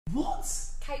What?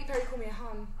 Katy Perry called me a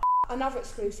hun. Another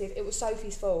exclusive, it was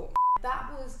Sophie's fault. That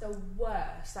was the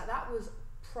worst. Like, that was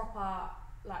proper,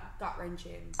 like,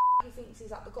 gut-wrenching. He thinks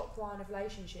he's like the God Ryan of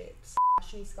relationships.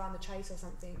 She needs to go on the chase or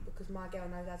something because my girl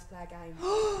knows how to play a game.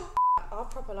 I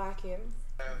proper like him.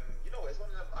 You know, it's one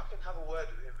of them, I can have a word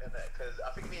with him in there because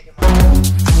I think me and him.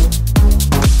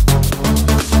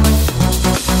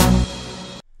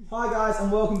 Hi guys, and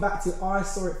welcome back to I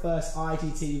Saw It First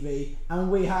IGTV,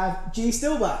 and we have G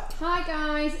still back. Hi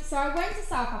guys, so I went to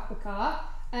South Africa.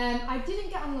 I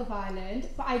didn't get on Love Island,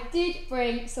 but I did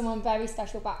bring someone very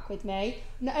special back with me.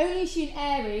 Not only is she an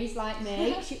Aries like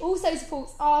me, she also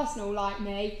supports Arsenal like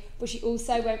me, but she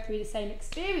also went through the same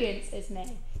experience as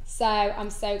me. So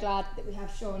I'm so glad that we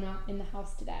have Shaughnah in the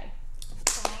house today.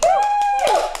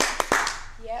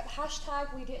 Yep,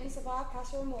 hashtag we didn't survive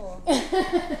Casa or more.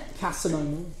 Casa no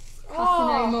more. Casa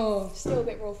no more. Still a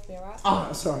bit raw for me, right?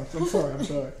 Oh, sorry. I'm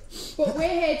sorry. But we're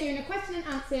here doing a question and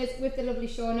answers with the lovely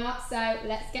Shaughnah, so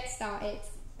let's get started.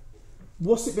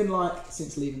 What's it been like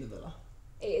since leaving the villa?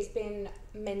 It has been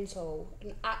mental,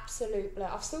 an absolute blur.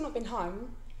 I've still not been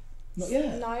home. Not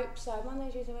yet? Nope, so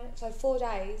Monday, Tuesday, Wednesday, so 4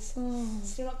 days.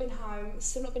 Still not been home,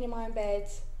 still not been in my own bed.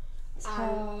 It's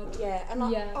hard. Yeah, and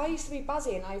I used to be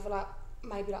buzzing over like,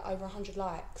 maybe like over 100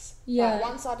 likes. Yeah. Like,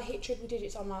 once I'd hit triple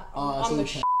digits, I'm like, Oh, I'm the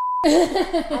shit.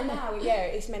 And now, yeah,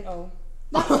 it's mental.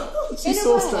 She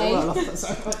saw straight away. I love that so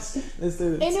much. Let's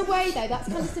do this. In a way though, that's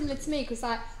kind of similar to me because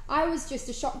I was just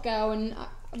a shop girl and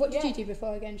what did you do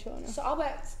before again, Shaughnah? So I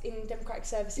worked in democratic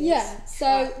services. Yeah,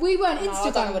 so we weren't Instagram.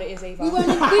 I don't know what it is either. We weren't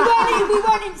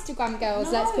Instagram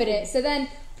girls, No. let's put it. So then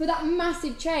for that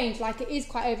massive change, like it is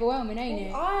quite overwhelming, ain't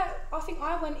it? I think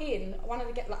I went in, wanted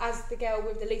to get like, as the girl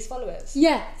with the least followers.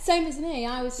 Yeah, same as me.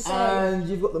 I was the same. And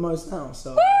you've got the most now,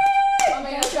 so. I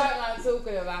mean, I don't like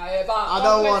talking about it, but I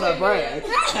don't want to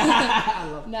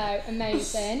brag. No,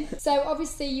 amazing. So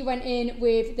obviously you went in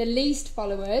with the least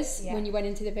followers when you went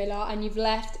into the villa, and you've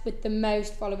left with the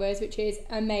most followers, which is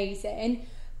amazing.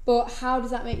 But how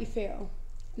does that make you feel?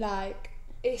 Like,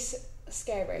 it's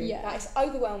scary. Yeah. Like, it's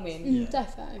overwhelming.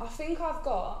 Defo. I think I've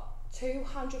got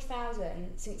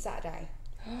 200,000 since Saturday.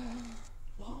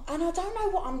 What? And I don't know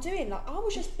what I'm doing. Like, I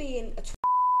was just being a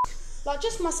like,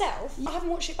 just myself. I haven't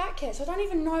watched it back yet, so I don't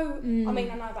even know. I mean,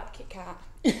 I know about the Kit Kat.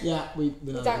 Yeah, we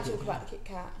Don't talk about the Kit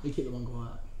Kat. We keep the one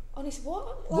quiet. Honestly,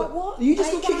 what? Like, what? You just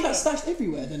I got Kit done Kat it. stashed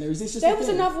everywhere then, or is this just There a was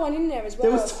thing? another one in there as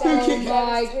well. There was two Kit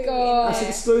Kats. Oh my God. That's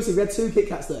exclusive. We had 2 Kit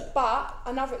Kats there. But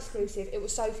another exclusive, it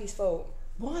was Sophie's fault.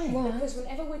 Why? Because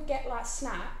whenever we'd get like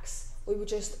snacks, we would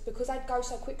just, because they'd go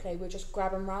so quickly, we'd just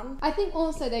grab and run. I think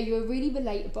also though you were really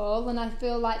relatable, and I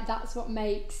feel like that's what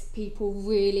makes people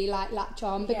really like latch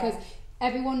on, because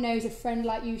everyone knows a friend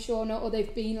like you, Shaughnah, or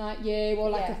they've been like you,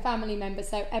 or like a family member,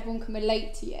 so everyone can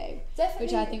relate to you. Definitely.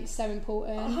 Which I think is so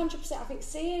important. 100%. I think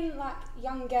seeing like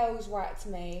young girls write to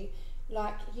me,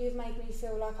 like, you've made me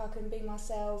feel like I can be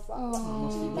myself. Like,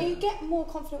 but you get more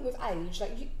confident with age.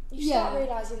 Like, you start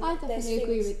realising I that there's definitely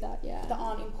agree things with that, that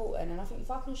aren't important. And I think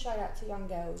if I can show that to young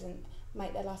girls and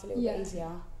make their life a little bit easier,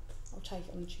 I'll take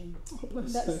it on the chin.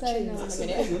 That's so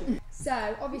nice.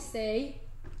 So obviously,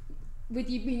 with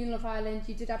you being in Love Island,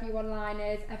 you did have your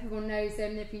one-liners. Everyone knows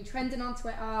them. They've been trending on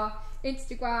Twitter,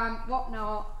 Instagram,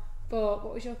 whatnot. But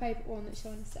what was your favourite one that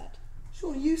Shaughnah said?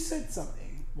 Sure, you said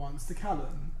something once to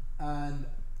Callum, and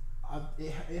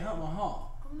it hurt my heart.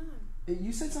 Oh no.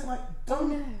 You said something like, don't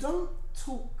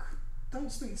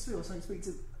speak to me, or something, speak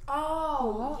to...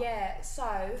 Oh, yeah,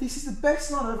 so... This is the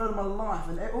best line I've ever heard in my life,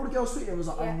 and all the girls tweeting was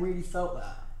like, I really felt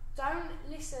that. Don't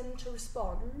listen to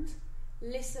respond,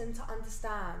 listen to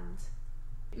understand.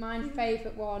 My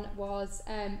favourite one was,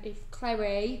 if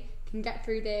Chloe can get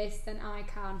through this, then I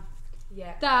can.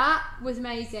 Yeah. That was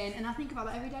amazing, and I think about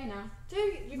that every day now.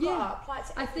 You've got to apply it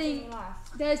to everything in life.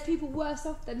 There's people worse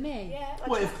off than me. Yeah. Like,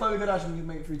 What if Khloe Kardashian can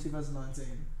make it through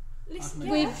 2019? Listen,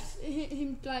 with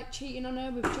him like cheating on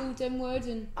her with Jordan Wood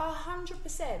and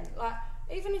 100%. Like,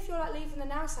 even if you're like leaving the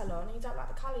nail salon and you don't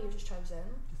like the colour you've just chosen,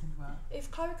 Think about it.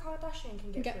 if Khloe Kardashian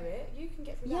can get through it, you can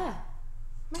get through that.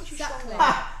 Makes you exactly.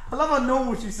 stronger. I love how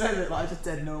normal she said it, like just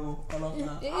dead normal. I love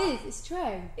that. It is, it's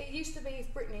true. It used to be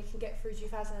if Britney can get through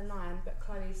 2009, but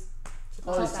Chloe's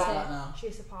Oh, surpassed it's like that. that now.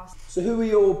 She surpassed. So who are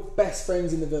your best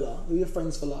friends in the villa? Who are your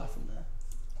friends for life from there?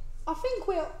 I think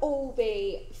we'll all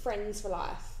be friends for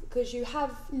life because you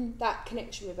have that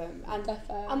connection with them,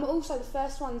 and we're also the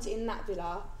first ones in that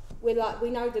villa. We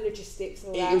know the logistics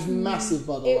and all that. It was massive,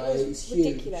 by the way. It was it's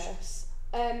ridiculous.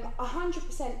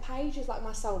 100% Paige is like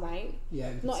my soulmate.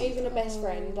 Yeah. Not even a best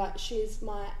friend. Like, she's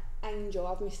my angel.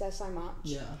 I've missed her so much.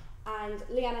 Yeah. And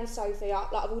Leanne and Sophie,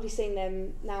 I've already seen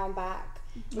them. Now I'm back.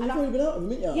 You've already been out with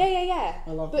them, haven't you? Yeah.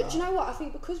 I love but that. do you know what? I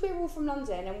think because we're all from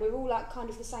London and we're all like kind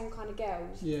of the same kind of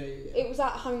girls. Yeah. It was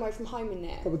like home away from home in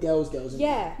there. Proper girls. Isn't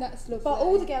Yeah, That's lovely. but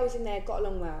all the girls in there got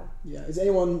along well. Yeah. Is there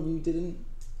anyone you didn't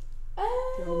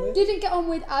get on with? Didn't get on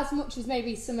with as much as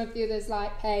maybe some of the others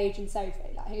like Paige and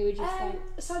Sophie. Like, who would you say?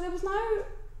 So there was no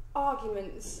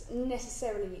arguments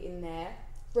necessarily in there.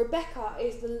 Rebecca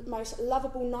is the most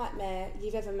lovable nightmare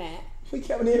you've ever met. We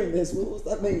kept on hearing this. What's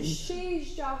that mean?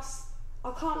 She's just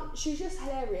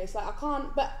hilarious. Like I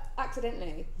can't, but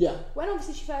accidentally. Yeah. When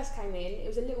obviously she first came in, it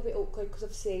was a little bit awkward because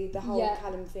obviously the whole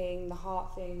Callum thing, the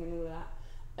heart thing, and all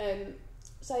that.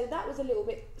 So that was a little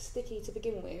bit sticky to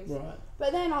begin with. Right.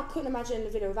 But then I couldn't imagine the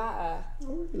villa without her.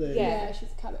 Oh, really? Yeah, she's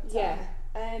a character. Yeah.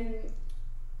 And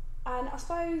I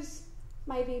suppose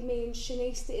maybe me and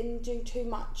Shanice didn't do too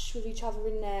much with each other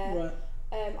in there. Right.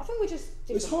 I think we just.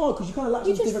 It's hard because you kind of latch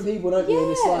on to different people, don't you?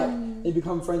 And it's like you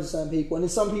become friends with certain people, and then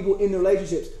some people in the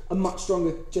relationships are much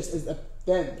stronger just as them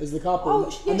as the couple,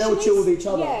 and they'll chill with each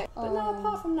other. Yeah, but no.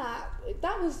 Apart from that,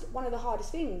 that was one of the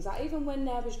hardest things. Like even when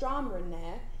there was drama in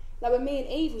there, like when me and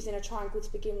Eve was in a triangle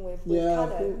to begin with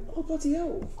Callum. Oh bloody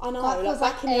hell! I know, That like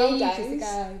back in the old ages days.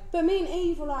 ago. But me and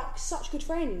Eve were like such good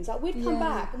friends. Like we'd come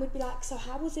back and we'd be like, "So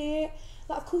how was it?"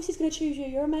 Like, of course he's going to choose you.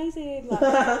 You're amazing. Like,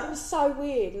 it was so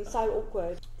weird and so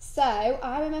awkward. So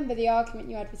I remember the argument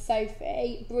you had with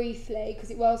Sophie briefly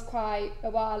because it was quite a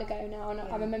while ago now, and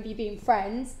I remember you being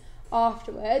friends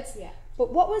afterwards. Yeah.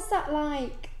 But what was that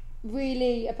like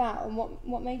really about, and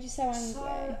what made you so angry?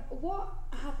 So what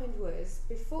happened was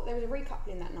before there was a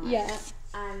recoupling that night. Yeah.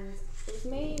 And it was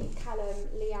me, Callum,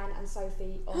 Leanne, and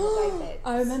Sophie on the day bed.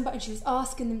 I remember, and she was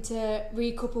asking them to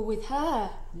recouple with her.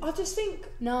 I just think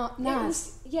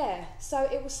Naz. So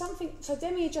it was something. So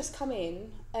Demi had just come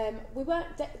in. We weren't.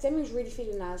 Demi was really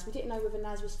feeling Naz. We didn't know whether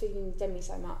Naz was feeling Demi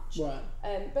so much.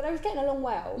 Right. But they was getting along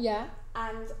well. Yeah.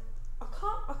 And I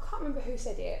can't remember who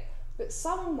said it, but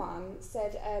someone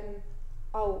said,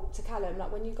 to Callum,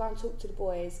 like when you go and talk to the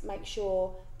boys, make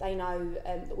sure they know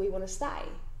that we want to stay.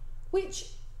 Which,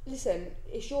 listen,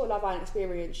 it's your Love Island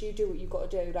experience. You do what you've got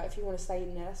to do. Like if you want to stay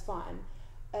in there, that's fine.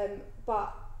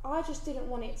 But I just didn't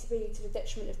want it to be to the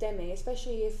detriment of Demi,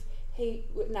 especially if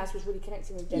Naz was really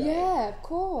connecting with Demi. Yeah, of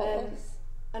course.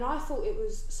 And I thought it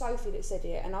was Sophie that said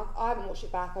it, and I haven't watched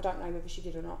it back. I don't know whether she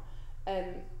did or not.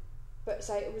 But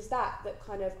so it was that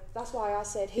kind of. That's why I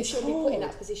said he shouldn't be put in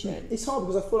that position. It's hard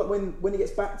because I feel like when it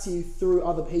gets back to you through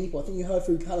other people, I think you heard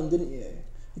through Callum, didn't you?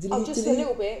 Just a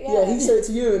little bit, yeah. Yeah, he said it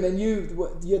to you, and then you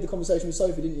had the conversation with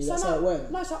Sophie, didn't you? That's how it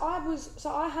went. No, so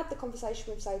I had the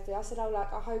conversation with Sophie. I said, I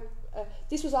hope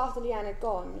this was after Leanne had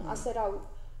gone. I said,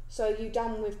 so are you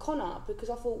done with CONNAGH? Because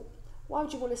I thought, why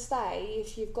would you want to stay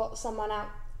if you've got someone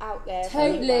out there?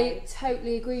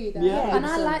 Totally agree with that. Yeah, and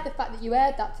I like the fact that you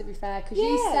aired that, to be fair, because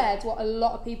you said what a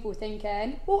lot of people were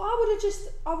thinking. Well, I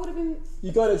would have been.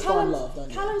 You got to find love, don't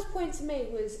you? Callum's point to me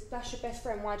was, that's your best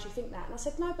friend. Why do you think that? And I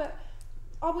said, no, but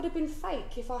I would have been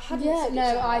fake if I hadn't said it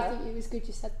to her. I think it was good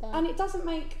you said that. And it doesn't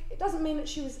mean that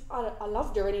she was I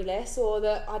loved her any less or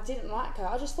that I didn't like her.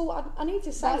 I just thought I need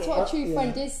to say That's it. what a true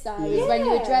friend is, though, is when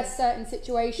you address certain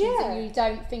situations that you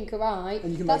don't think are right.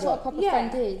 That's what a proper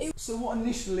friend is. So what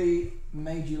initially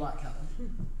made you like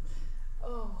Callum?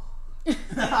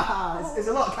 There's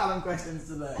a lot of Callum questions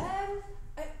today.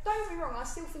 Don't get me wrong, I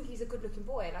still think he's a good looking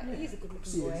boy. Like he's a good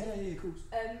looking boy. Yeah, of course.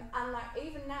 And like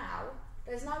even now,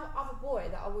 there's no other boy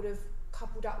that I would have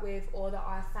coupled up with or that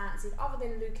I fancied other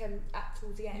than Luke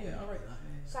towards the end. Yeah, I rate that.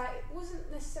 Yeah. So it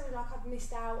wasn't necessarily like I'd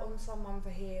missed out on someone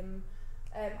for him.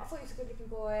 I thought he was a good looking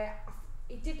boy.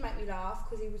 He did make me laugh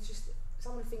because he was just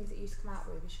some of the things that he used to come out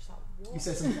with. It's just like, what? He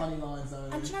said some funny lines though.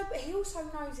 And you know, but he also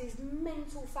knows his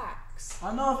mental facts.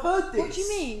 I know, I've heard this. What do you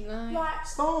mean? Like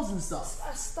stars and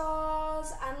stuff.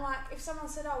 Stars and like if someone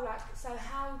said, so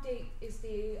how deep is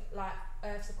the like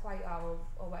Earth's equator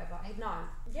or whatever, he'd know.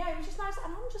 Yeah, he just knows,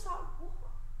 and I'm just like, what?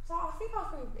 So I think I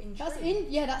was really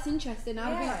intrigued. That's interesting.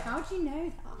 I'd be like, how do you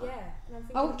know that? Yeah. And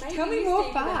I'm thinking, tell me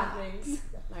more facts.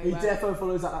 He definitely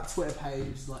follows that Twitter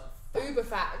page, like Uber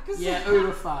facts. Yeah,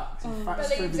 Uber facts.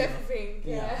 Facts believes everything.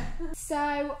 Yeah.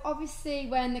 So obviously,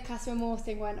 when the Casa Amor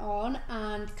thing went on,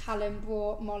 and Callum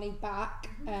brought Molly back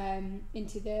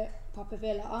into the Papa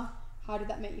Villa, how did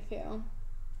that make you feel?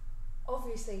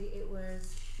 Obviously, it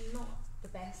was not the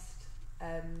best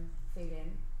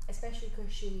feeling, especially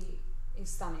because she is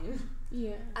stunning.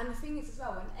 Yeah. And the thing is as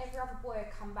well, when every other boy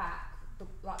had come back,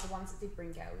 like the ones that did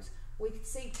bring girls, we could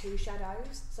see two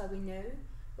shadows, so we knew.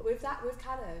 But with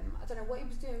Callum, I don't know what he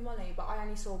was doing with Molly, but I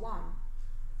only saw one.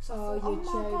 So I thought,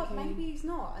 oh my god, maybe he's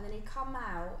not. And then he come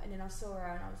out, and then I saw her,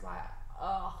 and I was like,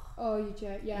 Oh, you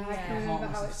joke. Yeah, I can remember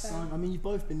how it felt. I mean, you've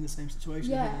both been in the same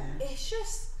situation. Yeah. Haven't you? It's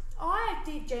just, I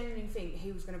did genuinely think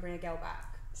he was going to bring a girl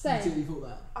back. Same. You thought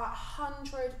that?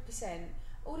 100%.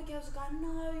 All the girls are going,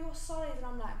 no, you're solid. And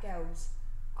I'm like, girls,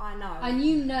 I know. And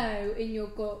you know in your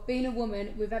gut, being a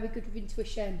woman, we're very good with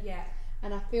intuition. Yeah.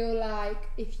 And I feel like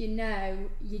if you know,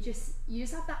 you just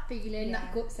have that feeling,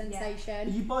 that gut sensation.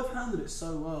 Yeah. You both handled it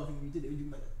so well. I think you did it.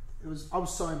 I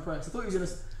was so impressed. I thought you were going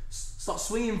to start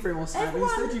swinging for him or something.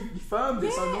 Instead, you firmed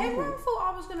it so normal. Everyone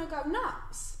thought I was going to go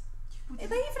nuts. They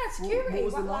even had security.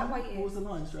 What was the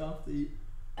line straight after you?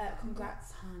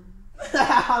 Congrats, hun.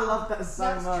 I love that so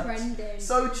That's much. trending.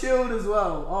 So chilled as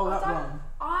well. Oh, that one.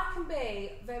 I can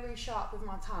be very sharp with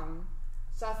my tongue.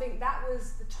 So I think that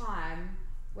was the time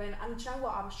when, and do you know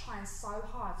what, I was trying so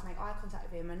hard to make eye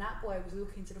contact with him, and that boy was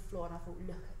looking to the floor, and I thought, look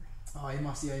at me. Oh, he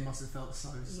must have felt so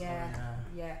sorry.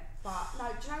 Yeah. But no,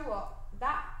 do you know what?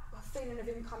 That feeling of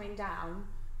him coming down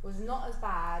was not as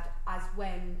bad as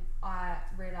when I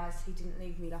realised he didn't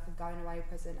leave me like a going away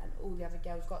present and all the other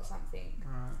girls got something.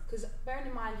 Because bearing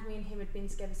in mind, me and him had been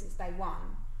together since day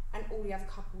one, and all the other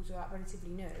couples were like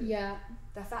relatively new. Yeah.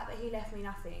 The fact that he left me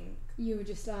nothing. You were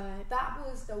just like... That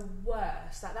was the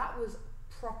worst. Like, that was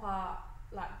proper,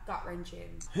 like,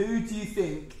 gut-wrenching. Who do you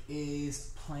think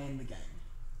is playing the game?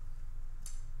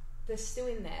 They're still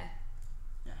in there.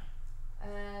 Yeah.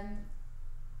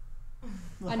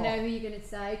 I know who you're going to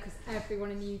say, because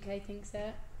everyone in the UK thinks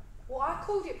it. Well, I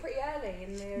called it pretty early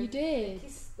in the... You did.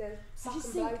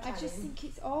 I just think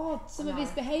it's odd. Some of his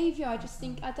behaviour, I just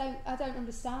think I don't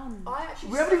understand.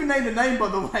 We haven't even named a name, by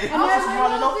the way. I was just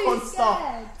running off on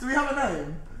stuff. Do we have a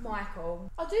name?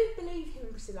 Michael. I do believe him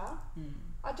and Priscilla.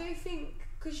 I do think,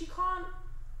 because you can't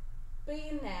be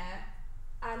in there,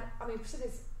 and I mean,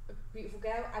 Priscilla's a beautiful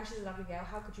girl and she's a lovely girl.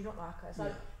 How could you not like her? So,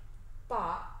 yeah.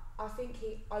 But I think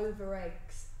he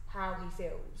over-eggs how he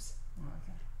feels.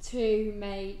 To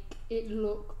make it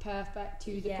look perfect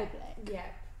to the public. Yeah.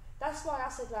 That's why I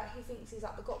said, like, he thinks he's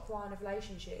like the God Brian of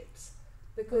relationships,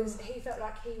 because he felt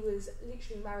like he was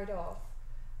literally married off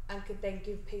and could then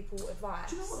give people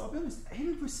advice. Do you know what? I'll be honest, him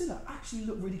and Priscilla actually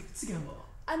look really good together.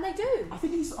 And they do. I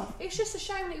think it's just a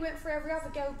shame that he went for every other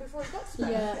girl before he got to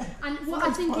me. Yeah. And what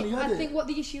I think what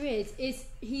the issue is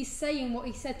he's saying what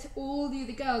he said to all the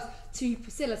other girls to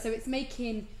Priscilla, so it's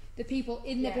making the people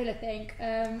in the villa think,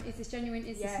 is this genuine,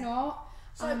 is this not?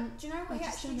 So do you know what he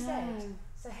actually said?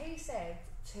 So he said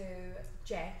to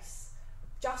Jess,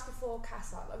 just before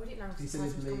Casa, like, we didn't know if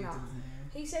was coming up.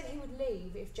 He said he would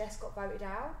leave if Jess got voted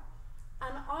out.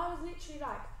 And I was literally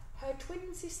like, her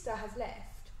twin sister has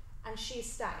left and she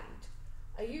has stayed.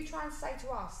 Are you trying to say to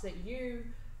us that you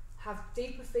have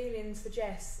deeper feelings for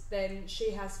Jess than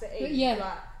she has for Eve? Yeah.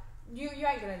 Like, you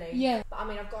ain't gonna leave. Yeah. But I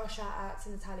mean, I've got to shout out to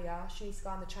Natalia. She needs to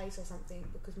go on the chase or something,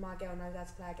 because my girl knows how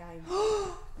to play a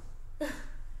game.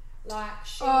 Like,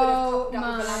 she would have coupled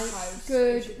up with a lamppost.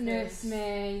 Goodness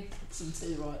me. Some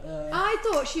tea right there. I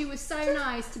thought she was so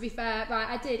nice, to be fair. Right,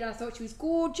 I did. I thought she was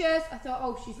gorgeous. I thought,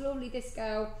 oh, she's lovely, this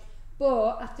girl.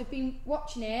 But after being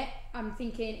watching it, I'm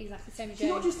thinking exactly the same as you. Do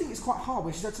you not just think it's quite hard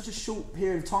when she's had such a short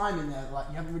period of time in there, like,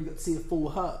 you haven't really got to see the full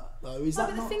her, though? Is that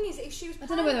but not... the thing is, if she was I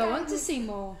don't know whether I want to see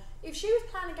more. If she was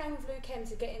playing a game with Luke M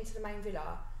to get into the main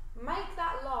villa, make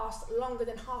that last longer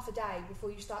than half a day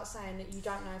before you start saying that you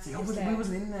don't know if it's there. We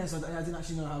wasn't in there, so I didn't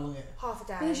actually know how long it... Half a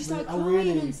day. And then she started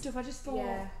crying and stuff, I just thought...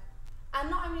 Yeah. And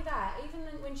not only that, even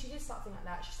when she did something like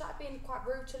that, she started being quite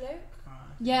rude to Luke.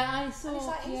 Yeah, I saw. And it's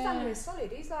like, he's done you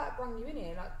solid. He's like brung you in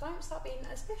here. Like, don't start being,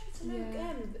 especially to Luke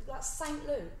M, like Saint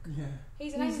Luke. Yeah.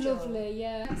 He's an angel. He's lovely,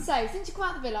 yeah. So, since you're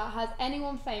quite at the villa, has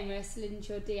anyone famous slid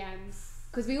into your DMs?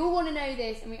 Because we all want to know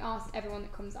this, and we ask everyone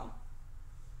that comes on.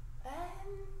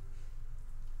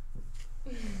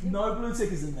 No blue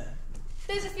tickers in there.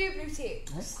 There's a few blue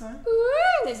ticks. Okay.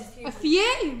 Ooh, there's a few. A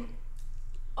few.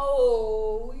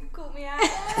 Oh, you caught me out.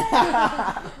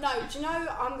 No, do you know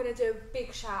I'm going to do a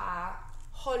big shout out?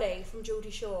 Holly from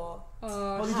Geordie Shore.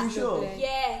 Oh, Holly Shore?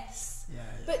 Yes. Yeah.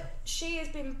 But she has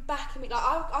been backing me. Like,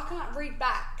 I can like read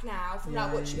back now from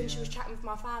like when she was chatting with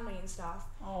my family and stuff.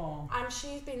 Oh. And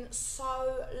she's been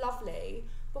so lovely.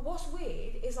 But what's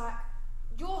weird is, like,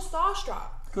 you're starstruck.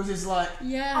 Because it's like...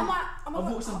 Yeah. I'm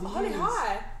like, Holly,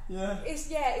 hi. Yeah. It's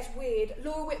weird.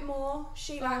 Laura Whitmore,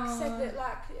 she said that,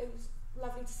 like, it was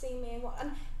lovely to see me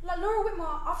and like Laura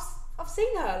Whitmore, I've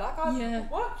seen her, like, I've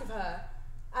worked with her,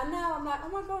 and now I'm like, oh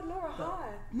my god, Laura, hi.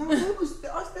 No, there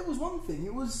was one thing.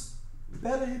 It was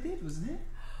Bella who did, wasn't it?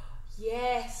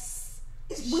 Yes.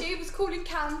 She was calling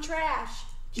Callum trash.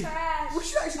 Was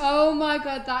she actually? Oh my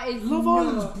god, that is Love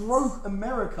Island's broke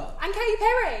America. And Katy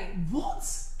Perry. What?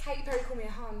 Katy Perry called me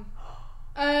a hun.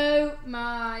 Oh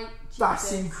my Jesus.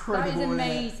 That's incredible. That is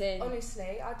amazing.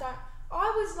 Honestly, I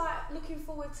was like looking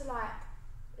forward to like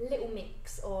Little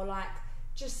Mix or like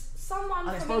just someone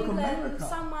And it's from folk England, America.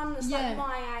 someone that's like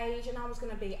my age, and I was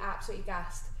going to be absolutely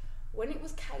gassed. When it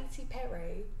was Katy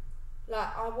Perry,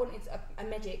 like I wanted a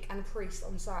medic and a priest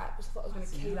on site because I thought I was going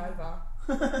to keel over.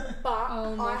 But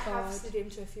I have slid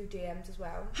into a few DMs as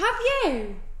well. Have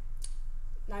you?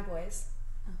 No boys.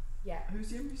 Yeah. Who's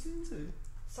the MP seen to?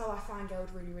 So I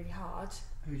fangirled really, really hard.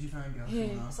 Who did you fangirl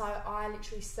from? So I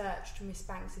literally searched Miss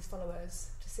Banks'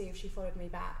 followers to see if she followed me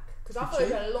back. Because I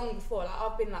followed her long before. Like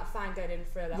I've been like fangirling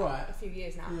for like a few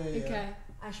years now. Yeah. Okay.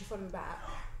 And she followed me back.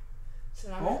 So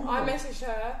then I messaged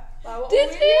her. Like,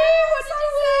 did you? What did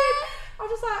you say? I was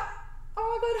just like, oh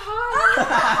my god,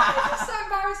 hi. It's just so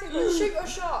embarrassing. But shoot your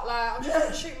shot. Like I'm just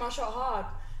going to shoot my shot hard.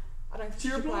 I don't think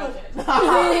she replied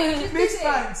it. Miss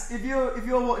Banks, if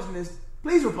you're watching this,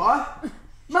 please reply.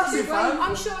 Massive fan.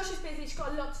 I'm sure she's busy. She's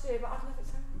got a lot to do, but I've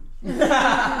never told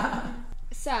her.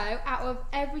 So, out of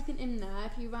everything in there,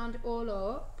 if you round it all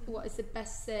up, what is the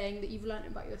best thing that you've learnt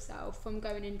about yourself from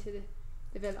going into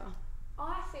the villa?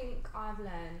 I think I've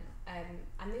learned,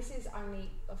 and this is only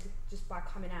obviously just by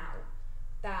coming out,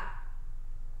 that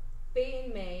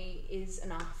being me is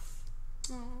enough.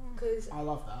 Because I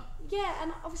love that. Yeah,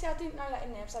 and obviously I didn't know that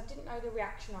in there, so I didn't know the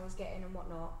reaction I was getting and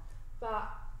whatnot. But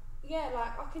yeah,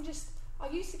 like I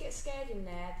used to get scared in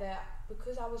there that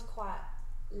because I was quite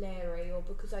leery or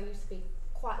because I used to be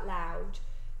quite loud,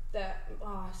 that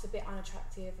it's a bit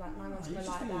unattractive, like no one's gonna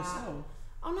like that. Yourself.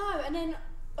 I know, and then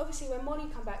obviously when Molly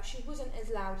come back, she wasn't as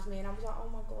loud as me, and I was like, oh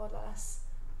my god, like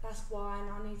that's why, and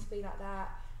I need to be like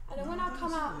that. And then when I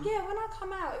come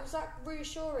out, it was like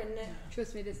reassuring that.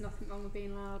 Trust me, there's nothing wrong with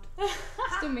being loud.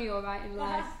 It's done me alright in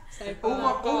life. So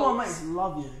all my mates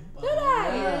love you. Do they?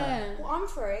 Yeah. Well, I'm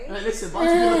free. Hey, listen, bunch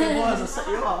of little boys will set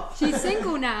you up. She's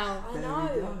single now. I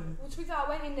know. Well, to be fair, I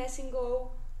went in there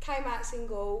single, came out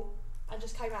single, and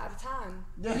just came out of a tan.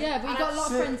 Yeah, but you got a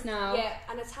lot of friends now. Yeah,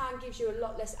 and a tan gives you a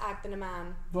lot less ag than a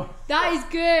man. That is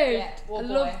good. Yeah, I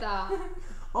love that.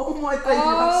 Oh my days, you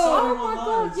have so my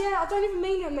god, yeah, I don't even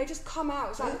mean them, they just come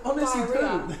out. It's like honestly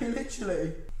diarrhea. do,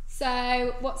 literally.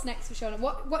 So, what's next for Shaughnah?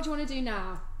 What do you want to do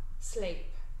now? Sleep.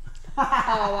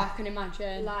 Oh, I can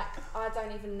imagine. Like, I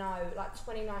don't even know. Like,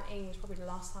 2019 was probably the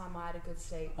last time I had a good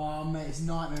sleep. Oh, mate, it's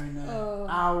nightmare in there.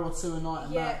 Hour or two a night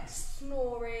and max.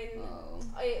 Snoring.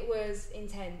 It was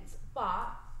intense.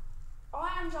 But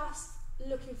I am just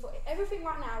looking for... Everything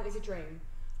right now is a dream.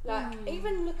 Like,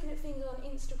 even looking at things on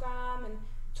Instagram and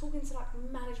talking to, like,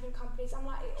 management companies, I'm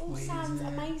like, it all sounds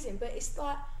amazing. But it's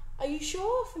like, are you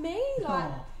sure for me?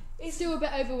 Like, it's still a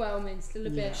bit overwhelming, still a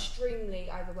bit. Extremely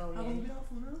overwhelming. How long have you been out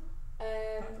for now?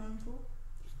 Back home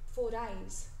for? 4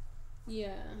 days.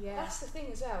 Yeah. That's the thing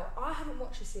as well. I haven't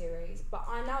watched the series, but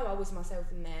I know I was myself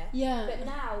in there. Yeah. But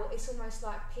now it's almost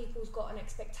like people's got an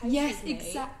expectation. Yes, of me.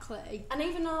 exactly. And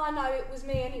even though I know it was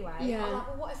me anyway, I'm like,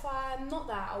 well, what if I'm not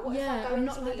that? Or what if I go I'm into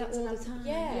not like that all the time.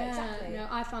 Yeah, exactly. No,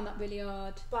 I found that really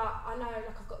hard. But I know,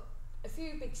 like, I've got a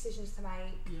few big decisions to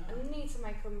make, and I need to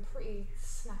make them pretty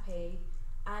snappy.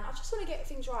 And I just want to get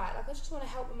things right. Like, I just want to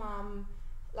help my mum,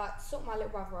 like, sort my little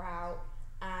brother out.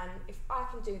 And if I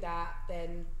can do that,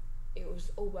 then it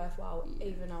was all worthwhile,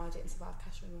 even though I didn't survive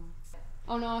Cash and Roll.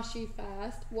 I want to ask you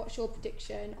first, what's your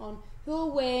prediction on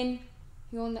who'll win,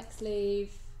 who'll next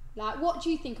leave? Like, what do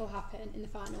you think will happen in the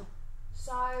final?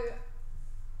 So,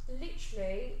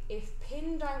 literally, if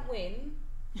Pin don't win,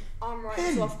 I'm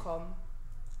writing to Ofcom.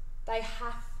 They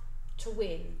have to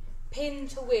win. Pin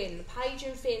to win. Paige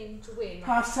and Finn to win.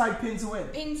 Hashtag Pin to win.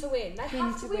 Pin to win. They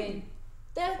have to win.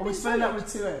 Are we spelling that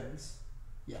with 2 N's?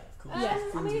 Yeah, of course.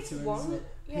 I mean, it's one.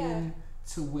 Pin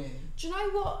to win. Do you know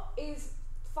what is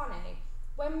funny?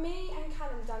 When me and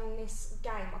Callum done this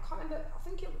game, I can't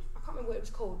remember what it was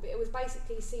called, but it was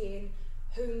basically seeing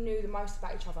who knew the most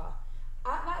about each other.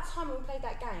 At that time when we played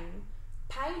that game,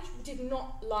 Paige did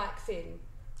not like Finn.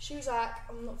 She was like,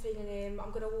 I'm not feeling him, I'm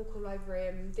going to walk all over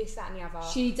him, this, that and the other.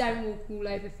 She don't walk all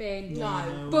over Finn.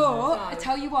 No. But, I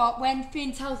tell you what, when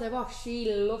Finn tells her off,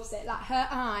 she loves it. Like, her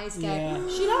eyes go... Yeah.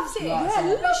 She loves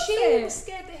it. But she was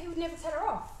scared that he would never tell her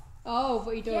off. Oh,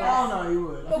 but he does. Yeah. Oh, no, he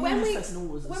would. But when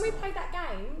we played that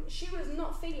game, she was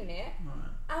not feeling it. Right.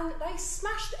 And they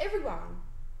smashed everyone.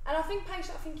 And I think Paige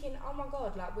started thinking, oh my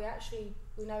God, like, we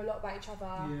know a lot about each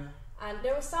other. Yeah. And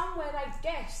there was some where they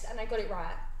guessed and they got it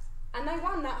right. And they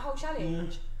won that whole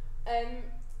challenge. Yeah.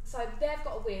 So they've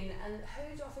got to win. And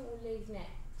who do I think will leave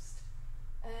next?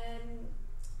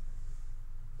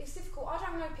 It's difficult. I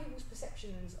don't know people's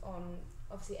perceptions on,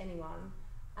 obviously, anyone.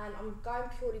 And I'm going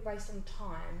purely based on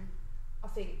time. I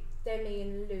think Demi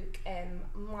and Luke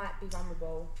might be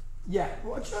vulnerable. Yeah,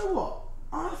 well, do you know what?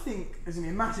 I think there's going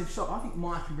to be a massive shock. I think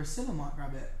Mike and Priscilla might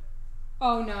grab it.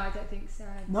 Oh no, I don't think so.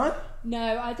 No?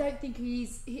 No, I don't think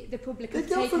the public have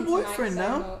They're taken girlfriend boyfriend so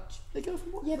now. much. They're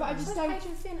girlfriend boyfriend. Yeah, but I just don't. Paige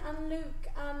and Finn and Luke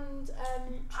and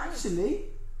Actually,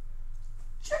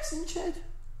 Jackson Ched.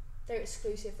 they're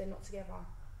exclusive. They're not together.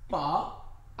 But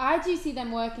I do see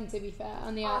them working, to be fair,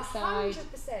 on the outside.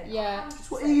 100%. Yeah. that's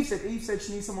what Eve said. Eve said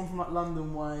she needs someone from like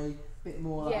London way, a bit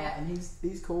more like Yeah. that, and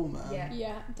he's cool, man. Yeah.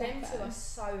 Yeah, Them two definitely. are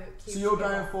so cute. So you're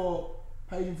together. going for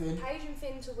Paige and Finn, Paige and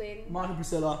Finn to win. Mike and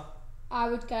Priscilla. I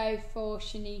would go for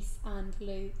Shanice and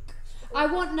Luke. I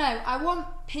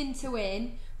want Pin to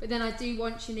win, but then I do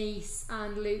want Shanice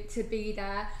and Luke to be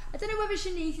there. I don't know whether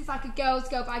Shanice is like a girl's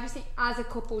girl, but I just think as a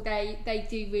couple they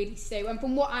do really sue. And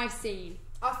from what I've seen,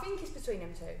 I think it's between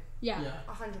them two. yeah.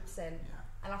 100%. Yeah.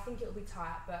 And I think it'll be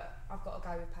tight, but I've got to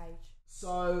go with Paige.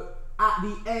 So at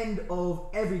the end of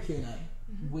every Q&A,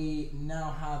 we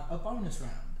now have a bonus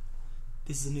round.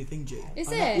 This is a new thing, G. Is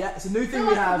I know- it? Yeah, it's a new I thing feel we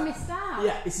like have. I've missed out.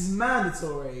 Yeah, this is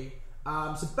mandatory.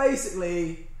 So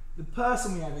basically, the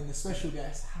person we have in, the special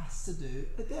guest, has to do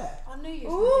a dare. I knew you.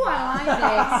 Ooh, I like this.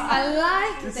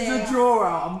 I like This this. is a draw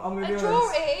out. I'm going to A be draw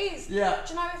honest. it is. Yeah.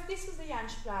 Do you know if this was the Yan,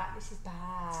 she'd be like, this is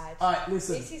bad. Alright,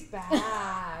 listen. This is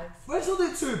bad. Let's not do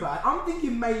it too bad. I'm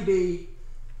thinking maybe.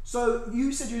 So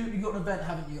you said you got an event,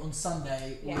 haven't you, on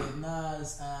Sunday Yeah. with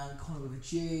Naz and Connor with a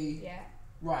G. Yeah.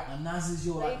 Right, now Naz is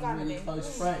your There like you go, really Millie.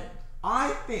 close friend. I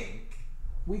think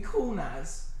we call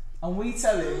Naz and we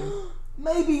tell him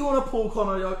maybe you want to pull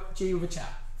Connor G with a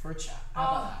chat for a chat. How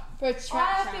about that? For a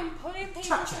chat. I've been pulling people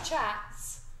Chat, to chat.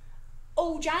 chats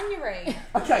all January.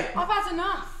 Okay, I've had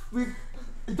enough. you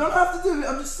don't have to do it.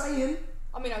 I'm just saying.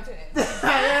 I mean, I'll do it.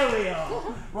 There we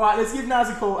are. Right, let's give Naz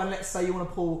a call and let's say you want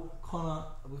to pull Connor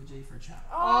with a G for a chat.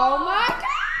 Oh my god!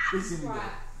 This is gonna be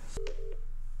Right.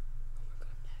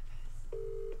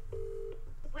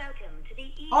 Welcome to the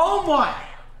email. Oh my!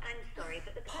 I'm sorry,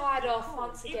 but the Pied off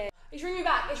once again. He's ringing me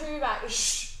back. He's ringing me back.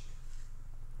 Shh.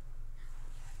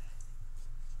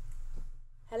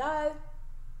 Hello.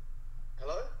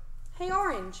 Hello? Hey,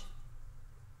 Orange.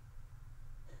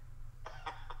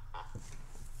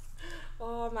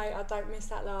 Oh, mate, I don't miss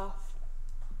that laugh.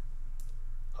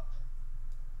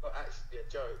 Not actually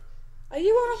a joke. Are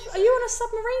you on a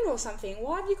submarine or something?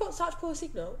 Why have you got such poor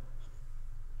signal?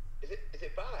 Is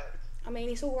it bad? I mean,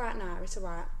 it's all right now. It's all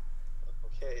right.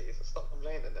 Okay, so stop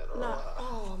complaining then. No. Alright.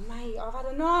 Oh, mate, I've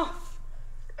had enough.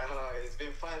 It's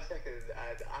been 5 seconds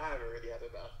and I haven't really had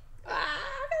enough.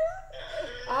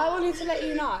 I wanted to let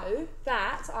you know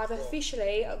that I've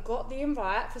officially got the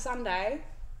invite for Sunday.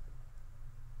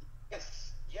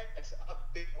 Yes,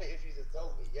 I've been waiting for you to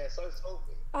tell me. Yeah, so told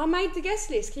me. I made the guest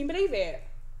list. Can you believe it?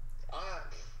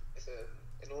 Listen,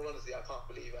 in all honesty, I can't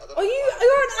believe it. I don't Oh, know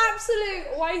you're an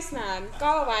absolute waste man.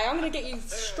 Go away. I'm going to get you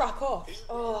struck off.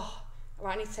 Oh,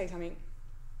 right, I need to tell you something.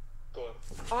 Go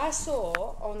on. I saw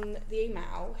on the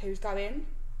email who's going.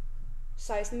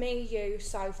 So it's me, you,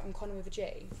 Soph, and Connor with a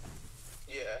G.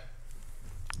 Yeah.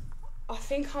 I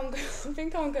think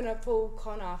I'm gonna pull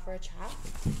Connor for a chat.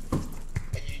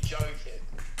 Are you joking?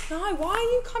 No, why are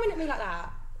you coming at me like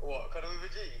that? What, kind of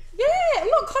with a G? Yeah, I'm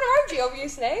not Connor OG,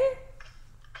 obviously.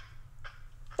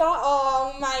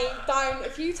 Oh, mate, don't.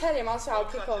 If you tell him, I'll say I'll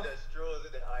kick off. Clutching at straws,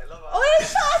 isn't it? I love it. Oh,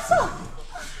 shut up!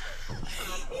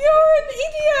 You're an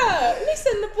idiot.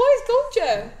 Listen, the boy's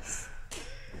gorgeous.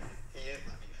 He is,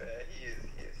 to be fair. He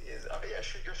is. I mean, yeah,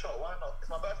 shoot your shot. Why not? It's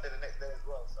my birthday the next day as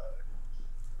well, so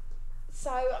So,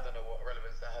 I don't know what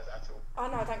relevance that has at all. I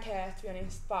know I don't care, to be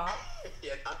honest, but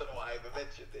Yeah, I don't know why I even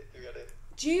mentioned it, to be honest.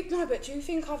 do you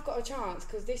think I've got a chance?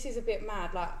 Because this is a bit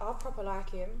mad. Like, I proper like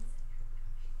him.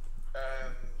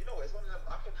 You know what? It's one of them.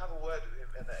 I can have a word with him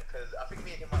in there because I think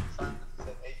me and him might be signed to the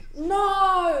same agents.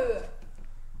 No!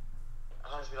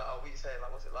 I'll just be like, oh, what are you saying?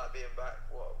 Like, what's it like being back?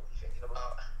 What are you thinking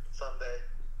about Sunday?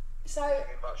 So,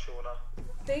 Thinking about Shauna?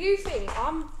 do you think,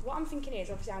 what I'm thinking is,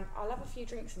 obviously, I'll have a few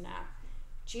drinks and that.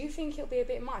 Do you think it'll be a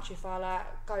bit much if I,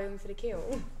 like, go in for the kill?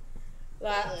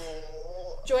 Like,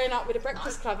 Oh, join up with the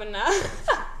Breakfast Club and that?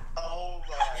 oh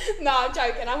my. No, I'm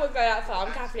joking. I wouldn't go that far.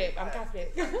 I'm Catholic. I'm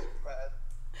Catholic. Man.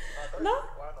 No?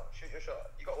 Why not? Shoot your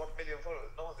shot. You got 1 million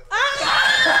followers. No one's gonna.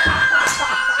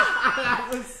 That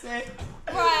was sick.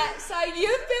 Right, so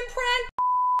you've been pranked.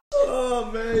 Oh,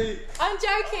 mate. I'm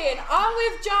joking. I'm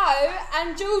with Joe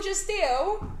and Georgia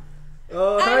Steele,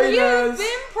 Oh, and hey, you've Naz.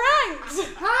 been pranked.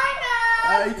 Hi Naz!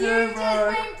 How you doing, You've bro?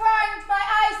 just been pranked by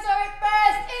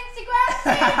ISAWITFIRST Instagram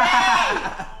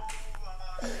TV!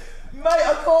 Mate,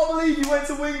 I can't believe you went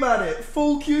to wingman it.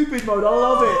 Full Cupid mode. I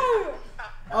love it.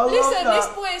 Listen, that. this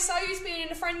boy is so used to being in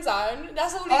the friend zone.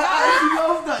 That's all he I knows. actually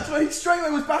love that. So he straight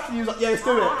away was backing you. He was like, yeah, let's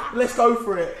do it. Let's go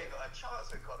for it. You ain't got a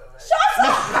chance with Connor, mate. Shut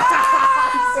up!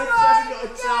 He said she hasn't got a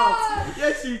chance.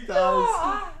 Yes, she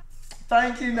does.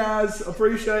 Thank you, Naz.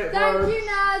 Appreciate it, bro. Thank you,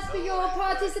 Naz, for your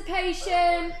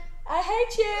participation. I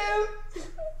hate you.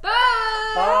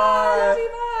 Bye. Bye. Love you,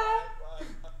 bye.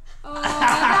 Oh,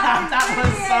 that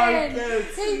was so brilliant.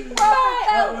 good. He proper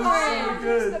felt was for so it.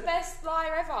 good. It's the best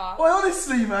liar ever. Well,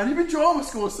 honestly, man, you've been drama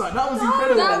school, son. That was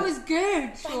incredible. That was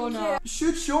good, Shauna.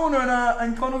 Should Shauna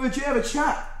and Connor G have a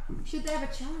chat? Should they have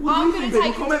a chance? What do you think,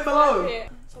 people? Comment below.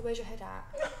 So where's your head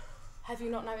at? Have you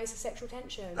not noticed the sexual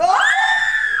tension?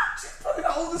 She's putting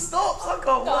out all the stops. I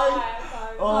can't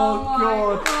wait. Oh, Oh, my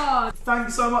God. God.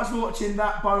 Thanks so much for watching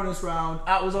that bonus round.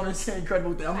 That was honestly an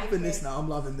incredible thing. I'm Thank loving you. this now. I'm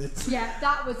loving this. Yeah,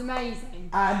 that was amazing.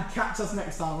 And catch us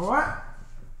next time, alright?